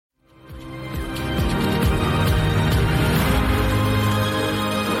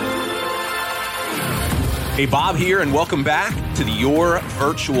Hey, Bob here, and welcome back to the Your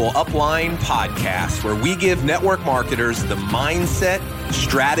Virtual Upline podcast, where we give network marketers the mindset,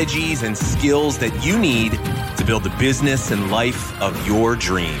 strategies, and skills that you need to build the business and life of your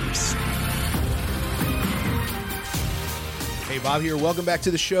dreams. Hey, Bob here. Welcome back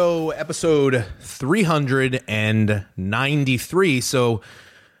to the show, episode 393. So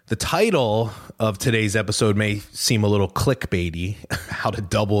the title of today's episode may seem a little clickbaity, how to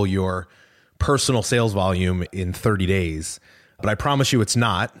double your personal sales volume in 30 days. But I promise you it's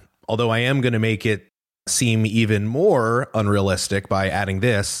not, although I am going to make it seem even more unrealistic by adding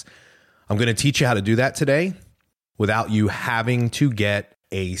this. I'm going to teach you how to do that today without you having to get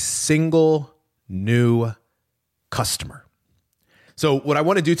a single new customer. So what I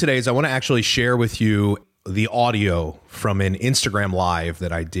want to do today is I want to actually share with you the audio from an Instagram live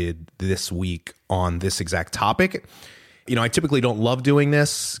that I did this week on this exact topic. You know, I typically don't love doing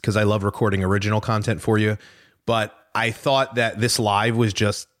this because I love recording original content for you, but I thought that this live was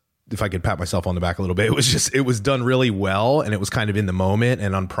just, if I could pat myself on the back a little bit, it was done really well, and it was kind of in the moment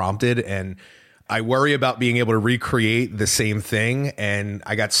and unprompted, and I worry about being able to recreate the same thing, and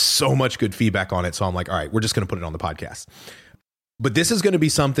I got so much good feedback on it, so I'm like, all right, we're just going to put it on the podcast. But this is going to be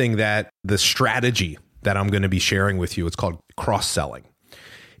something that the strategy that I'm going to be sharing with you, it's called cross-selling,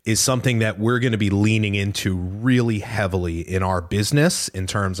 is something that we're going to be leaning into really heavily in our business in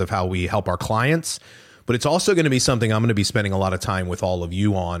terms of how we help our clients. But it's also going to be something I'm going to be spending a lot of time with all of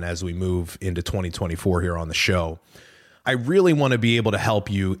you on as we move into 2024 here on the show. I really want to be able to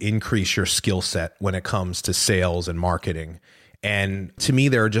help you increase your skill set when it comes to sales and marketing. And to me,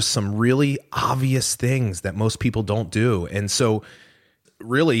 there are just some really obvious things that most people don't do. And so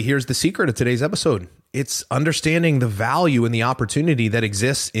really, here's the secret of today's episode. It's understanding the value and the opportunity that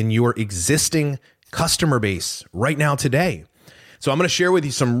exists in your existing customer base right now today. So I'm going to share with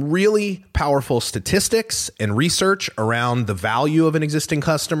you some really powerful statistics and research around the value of an existing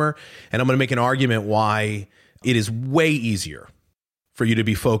customer. And I'm going to make an argument why it is way easier for you to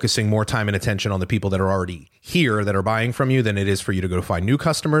be focusing more time and attention on the people that are already here that are buying from you than it is for you to go find new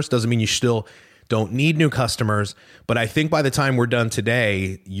customers. Doesn't mean you still don't need new customers, but I think by the time we're done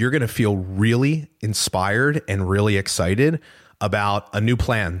today, you're going to feel really inspired and really excited about a new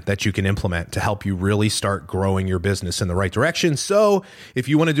plan that you can implement to help you really start growing your business in the right direction. So if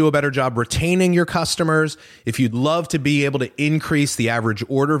you want to do a better job retaining your customers, if you'd love to be able to increase the average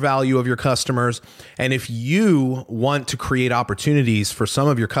order value of your customers, and if you want to create opportunities for some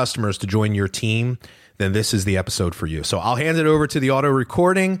of your customers to join your team, then this is the episode for you. So I'll hand it over to the auto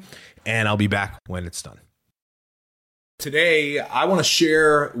recording, and I'll be back when it's done. Today, I want to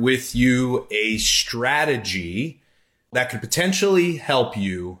share with you a strategy that could potentially help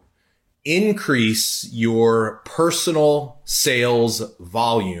you increase your personal sales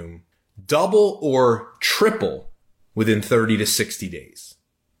volume, double or triple within 30 to 60 days.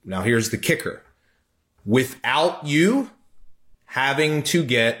 Now, here's the kicker. Without you having to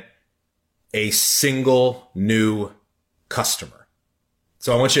get a single new customer.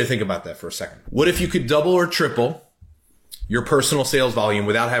 So I want you to think about that for a second. What if you could double or triple your personal sales volume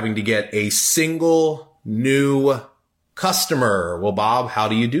without having to get a single new customer? Well, Bob, how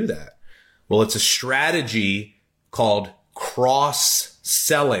do you do that? Well, it's a strategy called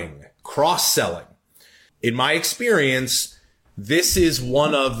cross-selling. Cross-selling. In my experience, this is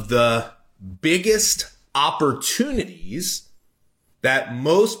one of the biggest opportunities that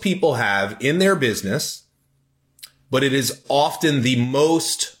most people have in their business, but it is often the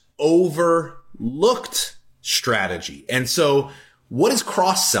most overlooked strategy. And so what is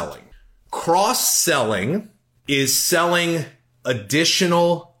cross-selling? Cross-selling is selling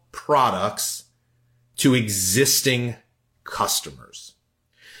additional products to existing customers.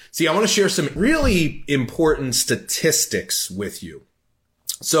 See, I want to share some really important statistics with you.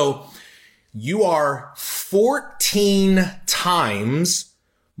 So you are 14 times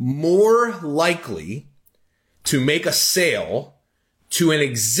more likely to make a sale to an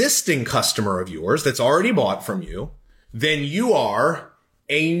existing customer of yours that's already bought from you than you are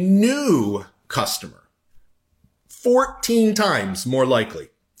a new customer. 14 times more likely.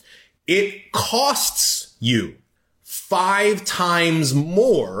 It costs you 5 times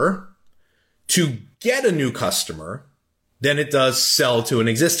more to get a new customer than it does sell to an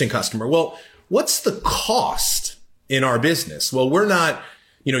existing customer. Well, what's the cost in our business? Well, we're not,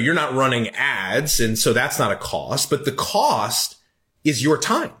 you're not running ads, and so that's not a cost, but the cost is your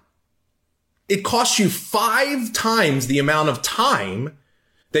time. It costs you 5 times the amount of time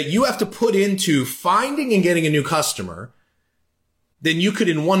that you have to put into finding and getting a new customer. Then you could,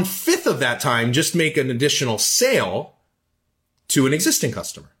 in 1/5 of that time, just make an additional sale to an existing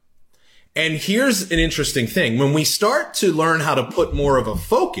customer. And here's an interesting thing. When we start to learn how to put more of a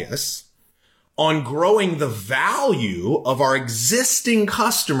focus on growing the value of our existing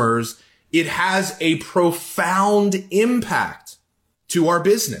customers, it has a profound impact to our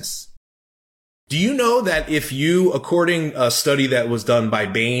business. Do you know that if you, according to a study that was done by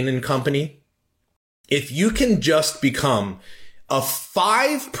Bain and Company, if you can just become a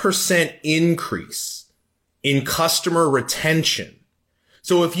 5% increase in customer retention,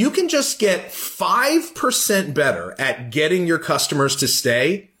 so if you can just get 5% better at getting your customers to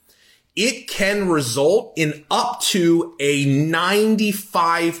stay, it can result in up to a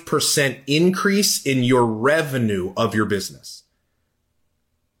 95% increase in your revenue of your business.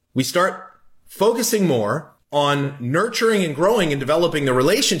 We start focusing more on nurturing and growing and developing the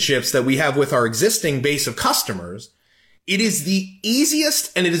relationships that we have with our existing base of customers. It is the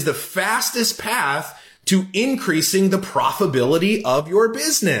easiest and it is the fastest path to increasing the profitability of your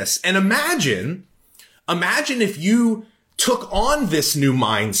business. And imagine if you took on this new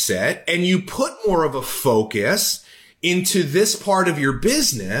mindset and you put more of a focus into this part of your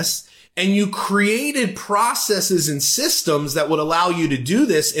business and you created processes and systems that would allow you to do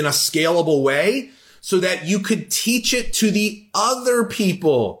this in a scalable way so that you could teach it to the other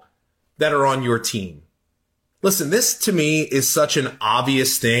people that are on your team. Listen, this to me is such an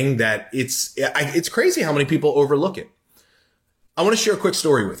obvious thing that it's crazy how many people overlook it. I want to share a quick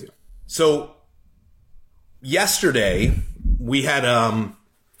story with you. So yesterday we had,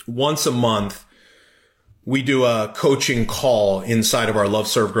 once a month, we do a coaching call inside of our Love,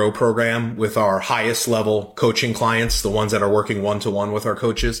 Serve, Grow program with our highest level coaching clients, the ones that are working one-to-one with our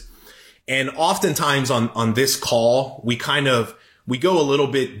coaches. And oftentimes on this call, we go a little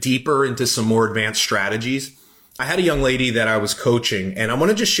bit deeper into some more advanced strategies. I had a young lady that I was coaching, and I want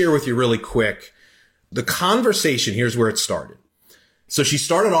to just share with you really quick the conversation. Here's where it started. So she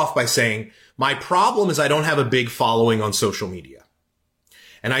started off by saying, my problem is I don't have a big following on social media,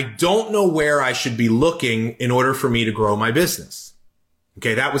 and I don't know where I should be looking in order for me to grow my business.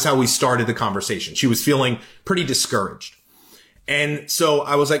 Okay, that was how we started the conversation. She was feeling pretty discouraged. And so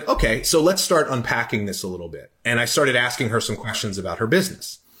I was like, okay, so let's start unpacking this a little bit. And I started asking her some questions about her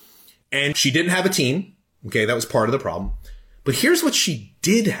business. And she didn't have a team. Okay, that was part of the problem. But here's what she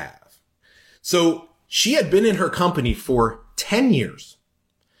did have. So she had been in her company for 10 years.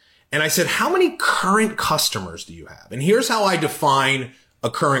 And I said, how many current customers do you have? And here's how I define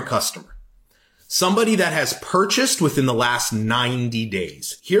a current customer. Somebody that has purchased within the last 90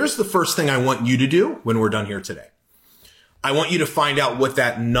 days. Here's the first thing I want you to do when we're done here today. I want you to find out what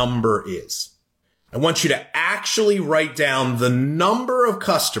that number is. I want you to actually write down the number of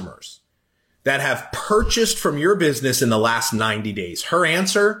customers that have purchased from your business in the last 90 days. Her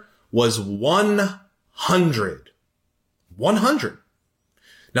answer was 100. 100.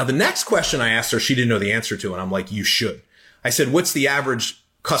 Now, the next question I asked her, she didn't know the answer to, and I'm like, you should. I said, what's the average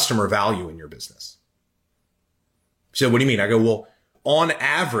customer value in your business? She said, what do you mean? I go, well, on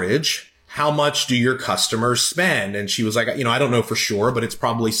average, how much do your customers spend? And she was like, I don't know for sure, but it's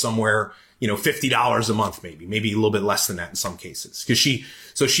probably somewhere, $50 a month, maybe a little bit less than that in some cases.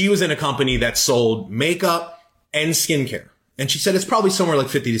 So she was in a company that sold makeup and skincare. And she said, it's probably somewhere like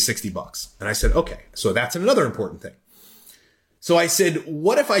 50 to 60 bucks. And I said, okay, so that's another important thing. So I said,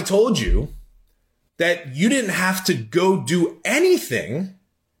 what if I told you that you didn't have to go do anything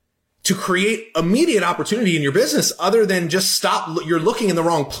to create immediate opportunity in your business other than just stop, you're looking in the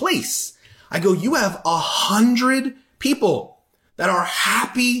wrong place? I go, you have 100 people that are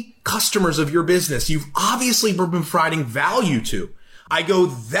happy customers of your business. You've obviously been providing value to. I go,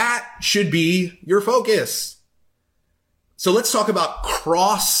 that should be your focus. So let's talk about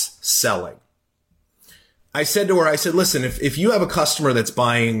cross-selling. I said to her, listen, if you have a customer that's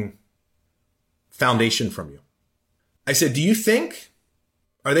buying foundation from you, I said, do you think,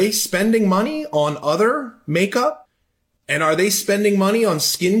 are they spending money on other makeup? And are they spending money on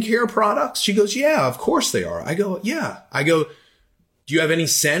skincare products? She goes, yeah, of course they are. I go, yeah. I go, do you have any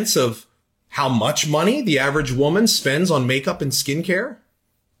sense of how much money the average woman spends on makeup and skincare?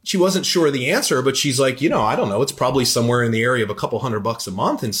 She wasn't sure of the answer, but she's like, I don't know. It's probably somewhere in the area of a couple $100 a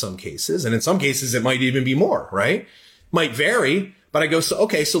month in some cases. And in some cases, it might even be more, right? Might vary. But I go,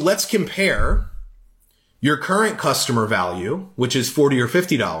 so let's compare your current customer value, which is $40 or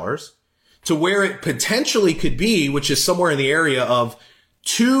 $50, to where it potentially could be, which is somewhere in the area of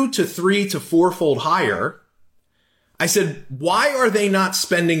 2 to 3 to 4-fold higher. I said, why are they not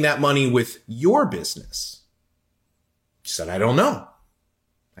spending that money with your business? She said, I don't know.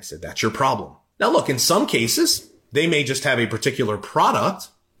 I said, that's your problem. Now, look, in some cases, they may just have a particular product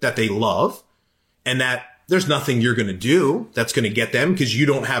that they love and that there's nothing you're going to do that's going to get them because you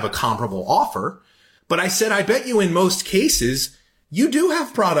don't have a comparable offer. But I said, I bet you in most cases, you do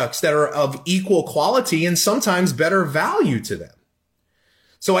have products that are of equal quality and sometimes better value to them.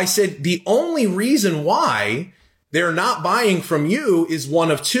 So I said, the only reason why they're not buying from you is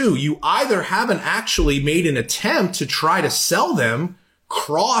one of two. You either haven't actually made an attempt to try to sell them,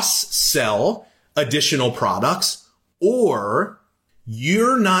 cross-sell additional products, or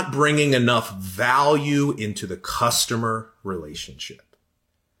you're not bringing enough value into the customer relationship.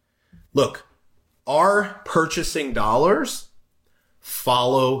 Look, our purchasing dollars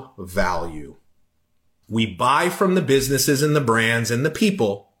follow value. We buy from the businesses and the brands and the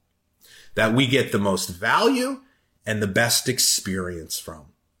people that we get the most value and the best experience from.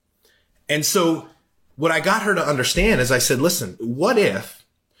 And so what I got her to understand is I said, listen, what if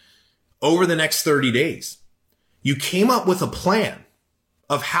over the next 30 days, you came up with a plan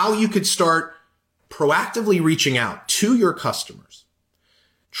of how you could start proactively reaching out to your customers,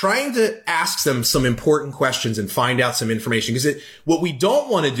 trying to ask them some important questions and find out some information. Because what we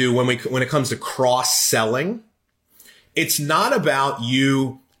don't want to do when it comes to cross-selling, it's not about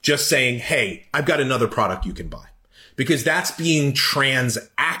you just saying, hey, I've got another product you can buy. Because that's being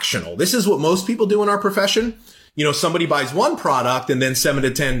transactional. This is what most people do in our profession. You know, somebody buys one product and then 7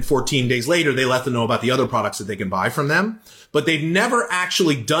 to 10, 14 days later, they let them know about the other products that they can buy from them. But they've never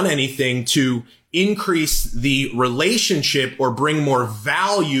actually done anything to increase the relationship or bring more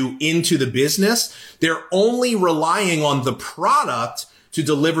value into the business. They're only relying on the product to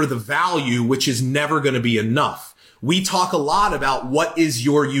deliver the value, which is never going to be enough. We talk a lot about what is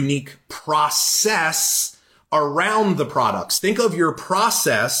your unique process around the products. Think of your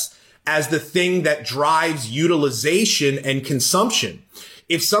process as the thing that drives utilization and consumption.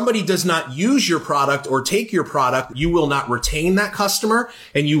 If somebody does not use your product or take your product, you will not retain that customer,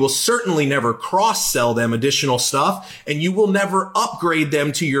 and you will certainly never cross-sell them additional stuff, and you will never upgrade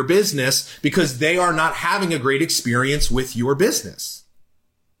them to your business because they are not having a great experience with your business.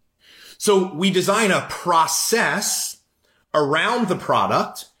 So we design a process around the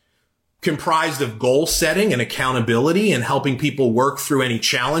product comprised of goal setting and accountability and helping people work through any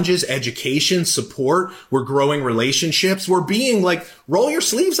challenges, education, support. We're growing relationships. We're being like, roll your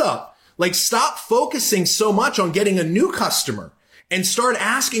sleeves up. Like, stop focusing so much on getting a new customer and start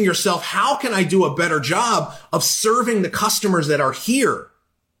asking yourself, how can I do a better job of serving the customers that are here?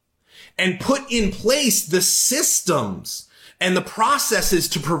 And put in place the systems and the processes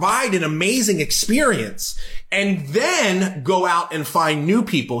to provide an amazing experience, and then go out and find new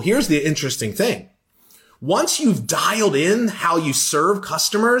people. Here's the interesting thing. Once you've dialed in how you serve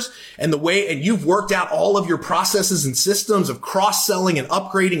customers and the way, and you've worked out all of your processes and systems of cross-selling and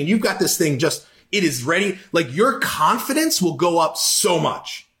upgrading, and you've got this thing just, it is ready. Like, your confidence will go up so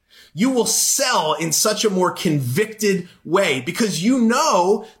much. You will sell in such a more convicted way because you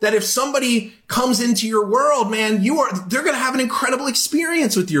know that if somebody comes into your world, man, they're going to have an incredible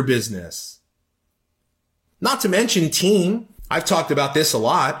experience with your business. Not to mention team. I've talked about this a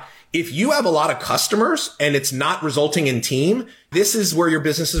lot. If you have a lot of customers and it's not resulting in team, this is where your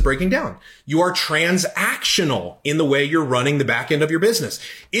business is breaking down. You are transactional in the way you're running the back end of your business.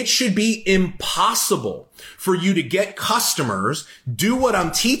 It should be impossible for you to get customers, do what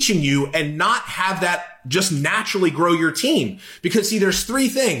I'm teaching you, and not have that just naturally grow your team. Because see, there's three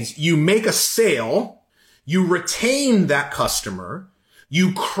things. You make a sale, you retain that customer,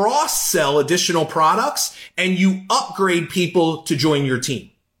 you cross-sell additional products, and you upgrade people to join your team.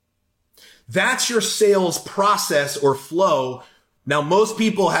 That's your sales process or flow. Now, most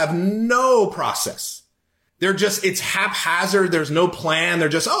people have no process. It's haphazard. There's no plan. They're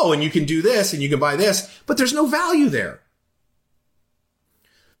just, and you can do this and you can buy this, but there's no value there.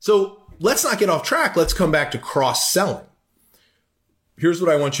 So let's not get off track. Let's come back to cross-selling. Here's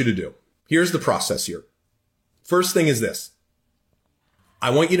what I want you to do. Here's the process here. First thing is this.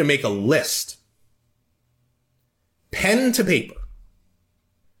 I want you to make a list. Pen to paper.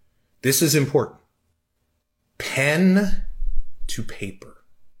 This is important. Pen to paper.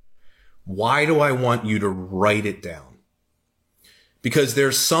 Why do I want you to write it down? Because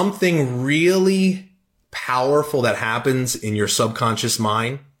there's something really powerful that happens in your subconscious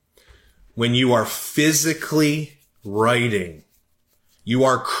mind when you are physically writing. You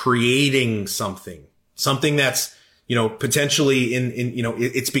are creating something that's, potentially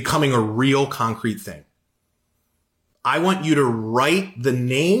it's becoming a real concrete thing. I want you to write the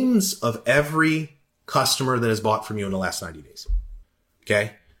names of every customer that has bought from you in the last 90 days.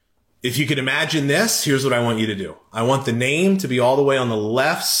 Okay? If you could imagine this, here's what I want you to do. I want the name to be all the way on the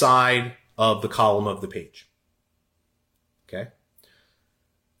left side of the column of the page. Okay?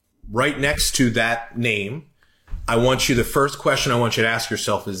 right next to that name, the first question I want you to ask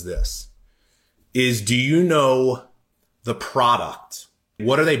yourself is this, do you know the product?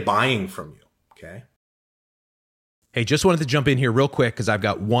 What are they buying from you? Okay. Hey, just wanted to jump in here real quick because I've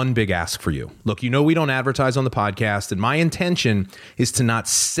got one big ask for you. Look, we don't advertise on the podcast, and my intention is to not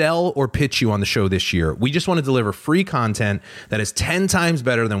sell or pitch you on the show this year. We just want to deliver free content that is 10 times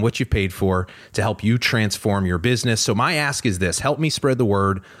better than what you've paid for to help you transform your business. So my ask is this: help me spread the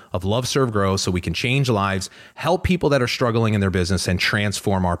word of Love, Serve, Grow so we can change lives, help people that are struggling in their business, and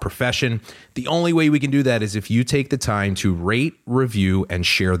transform our profession. The only way we can do that is if you take the time to rate, review, and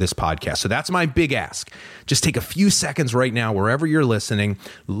share this podcast. So that's my big ask. Just take a few seconds right now, wherever you're listening,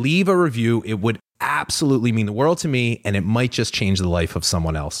 leave a review. It would absolutely mean the world to me, and it might just change the life of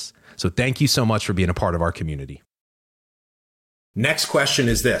someone else. So thank you so much for being a part of our community. Next question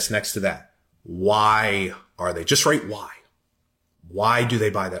is this, next to that. Why are they? Just write why. Why do they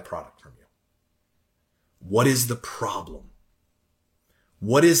buy that product from you? What is the problem?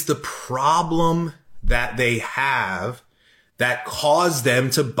 What is the problem that they have that caused them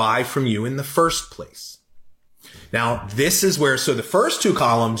to buy from you in the first place? Now, this is where, so the first two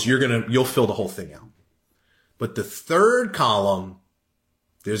columns, you'll fill the whole thing out. But the third column,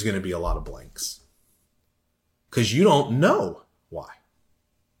 there's going to be a lot of blanks because you don't know why.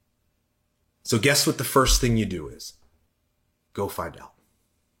 So guess what the first thing you do is? Go find out.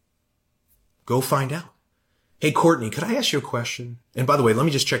 Go find out. Hey, Courtney, could I ask you a question? And by the way, let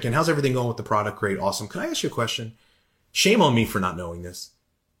me just check in. How's everything going with the product? Great. Awesome. Can I ask you a question? Shame on me for not knowing this.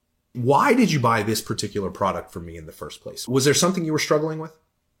 Why did you buy this particular product from me in the first place? Was there something you were struggling with?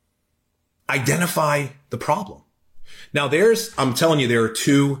 Identify the problem. Now I'm telling you, there are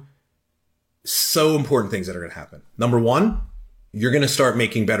two so important things that are going to happen. Number one, you're going to start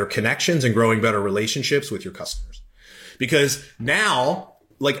making better connections and growing better relationships with your customers. Because now,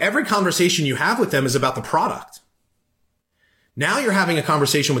 like every conversation you have with them is about the product. Now you're having a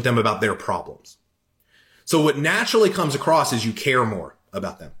conversation with them about their problems. So what naturally comes across is you care more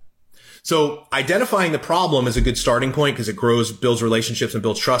about them. So identifying the problem is a good starting point because it builds relationships and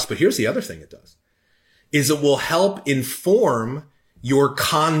builds trust. But here's the other thing it does, is it will help inform your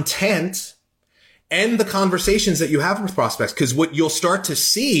content and the conversations that you have with prospects. Because what you'll start to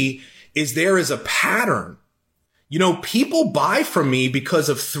see is there is a pattern. People buy from me because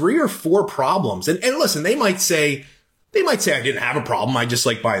of 3 or 4 problems. And listen, they might say I didn't have a problem. I just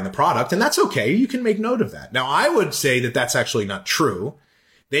like buying the product. And that's okay. You can make note of that. Now, I would say that that's actually not true.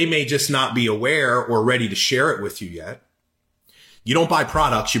 They may just not be aware or ready to share it with you yet. You don't buy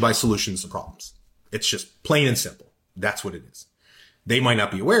products. You buy solutions to problems. It's just plain and simple. That's what it is. They might not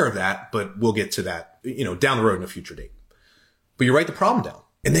be aware of that, but we'll get to that, down the road in a future date. But you write the problem down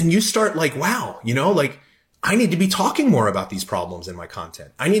and then you start wow, I need to be talking more about these problems in my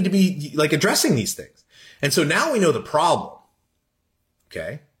content. I need to be addressing these things. And so now we know the problem.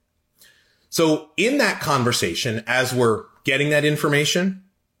 Okay. So in that conversation, as we're getting that information,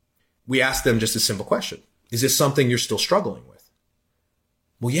 we ask them just a simple question. Is this something you're still struggling with?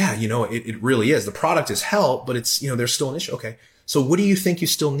 Well, yeah, it really is. The product is help, but it's, there's still an issue. Okay. So what do you think you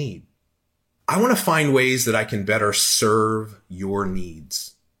still need? I want to find ways that I can better serve your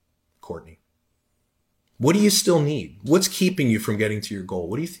needs, Courtney. What do you still need? What's keeping you from getting to your goal?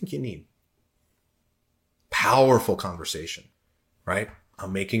 What do you think you need? Powerful conversation, right?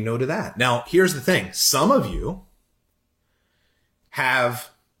 I'm making note of that. Now, here's the thing. Some of you have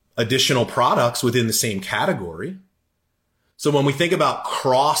additional products within the same category. So when we think about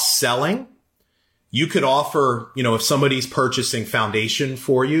cross-selling, you could offer, if somebody's purchasing foundation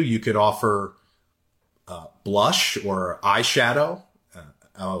for you, you could offer blush or eyeshadow.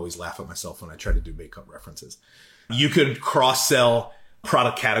 I always laugh at myself when I try to do makeup references. You could cross-sell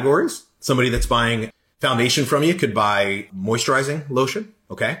product categories. Somebody that's buying foundation from you could buy moisturizing lotion.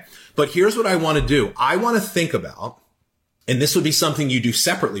 Okay. But here's what I want to do. I want to think about, and this would be something you do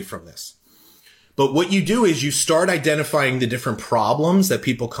separately from this. But what you do is you start identifying the different problems that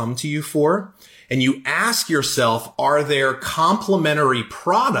people come to you for. And you ask yourself, are there complementary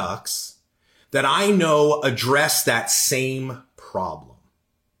products that I know address that same problem?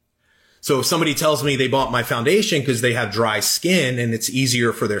 So if somebody tells me they bought my foundation because they have dry skin and it's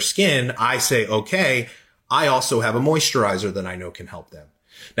easier for their skin, I say, okay, I also have a moisturizer that I know can help them.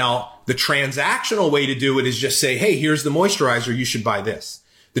 Now, the transactional way to do it is just say, hey, here's the moisturizer. You should buy this.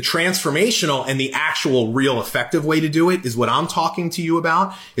 The transformational and the actual real effective way to do it is what I'm talking to you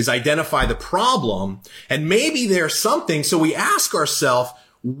about, is identify the problem. And maybe there's something. So we ask ourselves,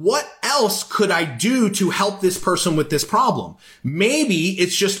 what else could I do to help this person with this problem? Maybe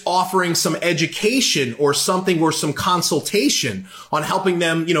it's just offering some education or something or some consultation on helping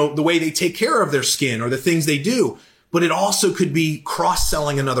them, the way they take care of their skin or the things they do. But it also could be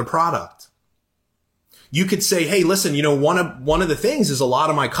cross-selling another product. You could say, hey, listen, one of the things is a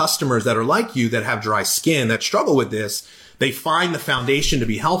lot of my customers that are like you that have dry skin that struggle with this, they find the foundation to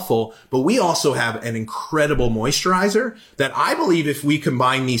be helpful, but we also have an incredible moisturizer that I believe if we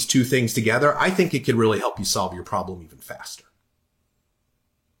combine these two things together, I think it could really help you solve your problem even faster.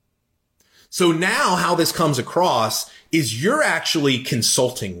 So now how this comes across is you're actually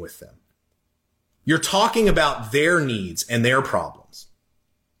consulting with them. You're talking about their needs and their problems.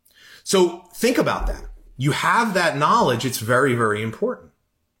 So think about that. You have that knowledge. It's very, very important.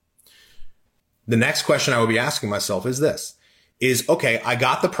 The next question I would be asking myself is this, okay, I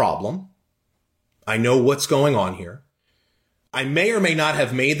got the problem. I know what's going on here. I may or may not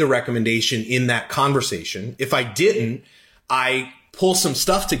have made the recommendation in that conversation. If I didn't, I pull some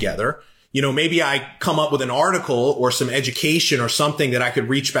stuff together. Maybe I come up with an article or some education or something that I could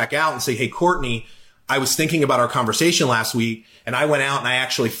reach back out and say, hey, Courtney, I was thinking about our conversation last week and I went out and I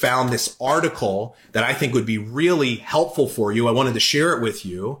actually found this article that I think would be really helpful for you. I wanted to share it with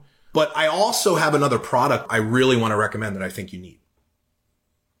you. But I also have another product I really want to recommend that I think you need.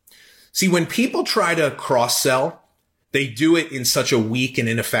 See, when people try to cross-sell, they do it in such a weak and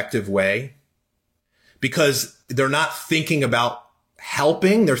ineffective way because they're not thinking about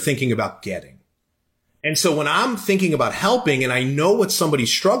helping, they're thinking about getting. And so when I'm thinking about helping and I know what somebody's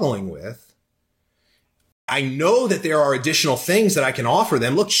struggling with, I know that there are additional things that I can offer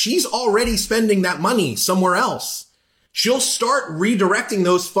them. Look, she's already spending that money somewhere else. She'll start redirecting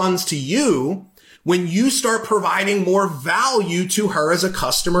those funds to you when you start providing more value to her as a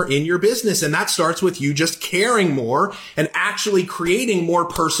customer in your business. And that starts with you just caring more and actually creating more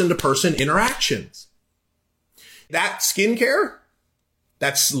person-to-person interactions. That skincare,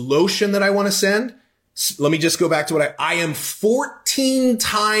 that's lotion that I want to send. Let me just go back to I am 14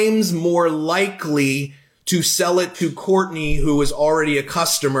 times more likely to sell it to Courtney, who is already a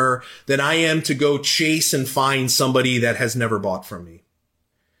customer, than I am to go chase and find somebody that has never bought from me.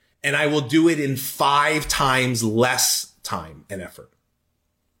 And I will do it in 5 times less time and effort.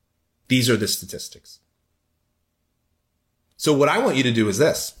 These are the statistics. So what I want you to do is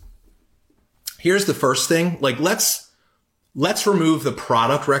this. Here's the first thing. Let's remove the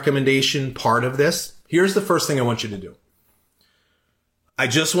product recommendation part of this. Here's the first thing I want you to do. I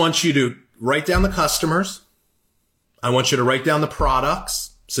just want you to write down the customers. I want you to write down the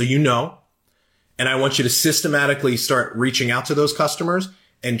products so you know. And I want you to systematically start reaching out to those customers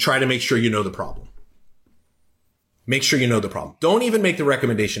and try to make sure you know the problem. Make sure you know the problem. Don't even make the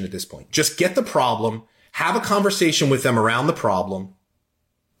recommendation at this point. Just get the problem, have a conversation with them around the problem,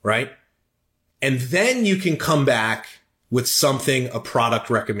 right? And then you can come back with something, a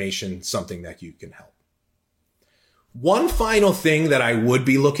product recommendation, something that you can help. One final thing that I would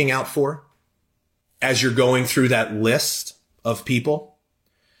be looking out for as you're going through that list of people,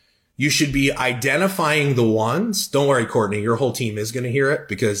 you should be identifying the ones. Don't worry, Courtney, your whole team is going to hear it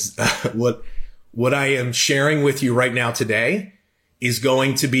because what I am sharing with you right now today is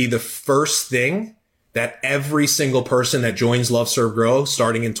going to be the first thing that every single person that joins Love, Serve, Grow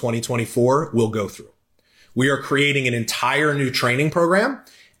starting in 2024 will go through. We are creating an entire new training program.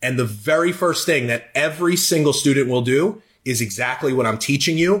 And the very first thing that every single student will do is exactly what I'm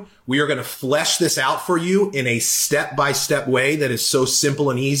teaching you. We are going to flesh this out for you in a step-by-step way that is so simple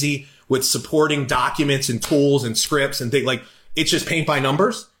and easy with supporting documents and tools and scripts and things it's just paint by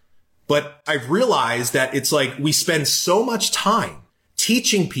numbers. But I've realized that it's we spend so much time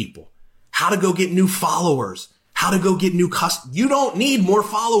teaching people how to go get new followers, how to go get new customers. You don't need more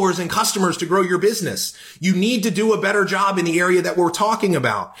followers and customers to grow your business. You need to do a better job in the area that we're talking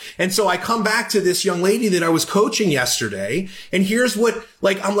about. And so I come back to this young lady that I was coaching yesterday. And here's what,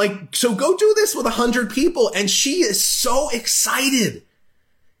 so go do this with 100 people. And she is so excited.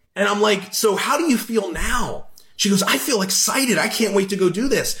 And I'm so how do you feel now? She goes, I feel excited. I can't wait to go do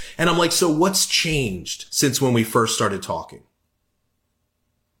this. And I'm so what's changed since when we first started talking?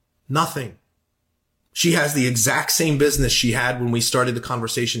 Nothing. She has the exact same business she had when we started the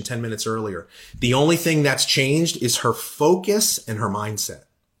conversation 10 minutes earlier. The only thing that's changed is her focus and her mindset.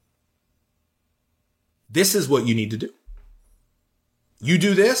 This is what you need to do. You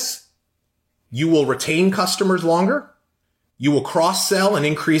do this, you will retain customers longer, you will cross-sell and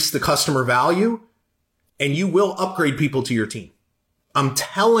increase the customer value, and you will upgrade people to your team. I'm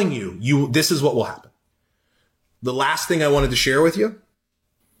telling you, this is what will happen. The last thing I wanted to share with you,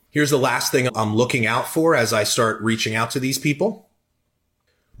 here's the last thing I'm looking out for as I start reaching out to these people.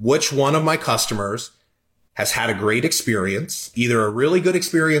 which one of my customers has had a great experience, either a really good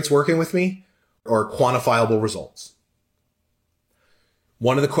experience working with me or quantifiable results.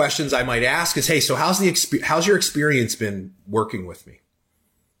 One of the questions I might ask is, hey, so how's your experience been working with me?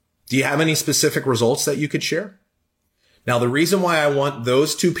 Do you have any specific results that you could share? Now, the reason why I want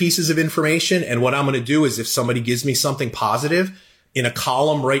those two pieces of information, and what I'm going to do is if somebody gives me something positive, in a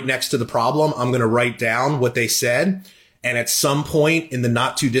column right next to the problem, I'm going to write down what they said. And at some point in the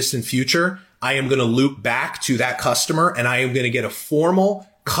not too distant future, I am going to loop back to that customer and I am going to get a formal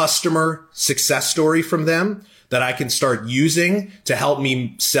customer success story from them that I can start using to help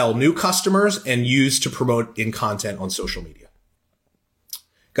me sell new customers and use to promote in content on social media.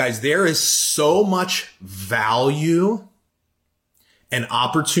 Guys, there is so much value and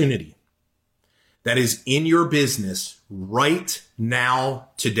opportunity that is in your business right now,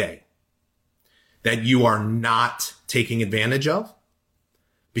 today, that you are not taking advantage of.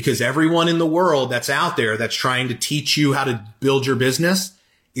 Because everyone in the world that's out there that's trying to teach you how to build your business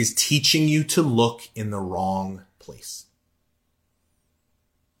is teaching you to look in the wrong place.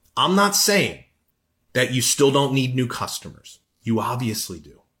 I'm not saying that you still don't need new customers. You obviously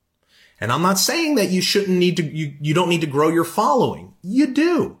do. And I'm not saying that you don't need to grow your following. You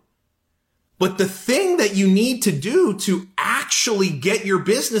do. But the thing that you need to do to actually get your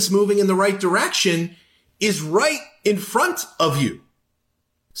business moving in the right direction is right in front of you.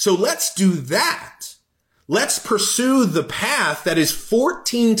 So let's do that. Let's pursue the path that is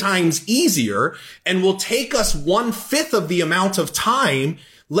 14 times easier and will take us 1/5 of the amount of time.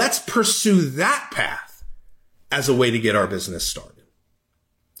 Let's pursue that path as a way to get our business started.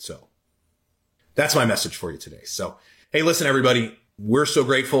 So that's my message for you today. So, hey, listen, everybody, we're so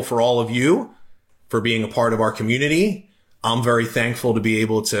grateful for all of you for being a part of our community. I'm very thankful to be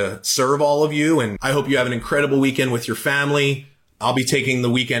able to serve all of you. And I hope you have an incredible weekend with your family. I'll be taking the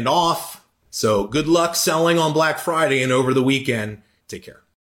weekend off. So good luck selling on Black Friday and over the weekend. Take care.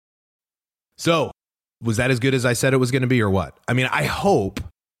 So was that as good as I said it was going to be or what? I mean, I hope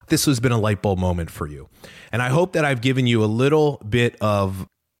this has been a light bulb moment for you. And I hope that I've given you a little bit of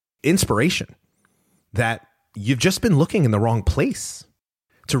inspiration that you've just been looking in the wrong place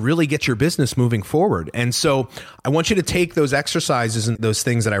to really get your business moving forward. And so I want you to take those exercises and those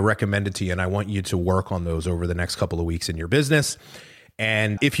things that I recommended to you, and I want you to work on those over the next couple of weeks in your business.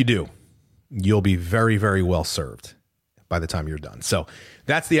 And if you do, you'll be very, very well served by the time you're done. So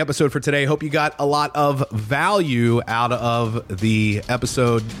that's the episode for today. Hope you got a lot of value out of the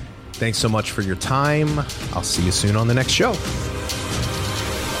episode. Thanks so much for your time. I'll see you soon on the next show.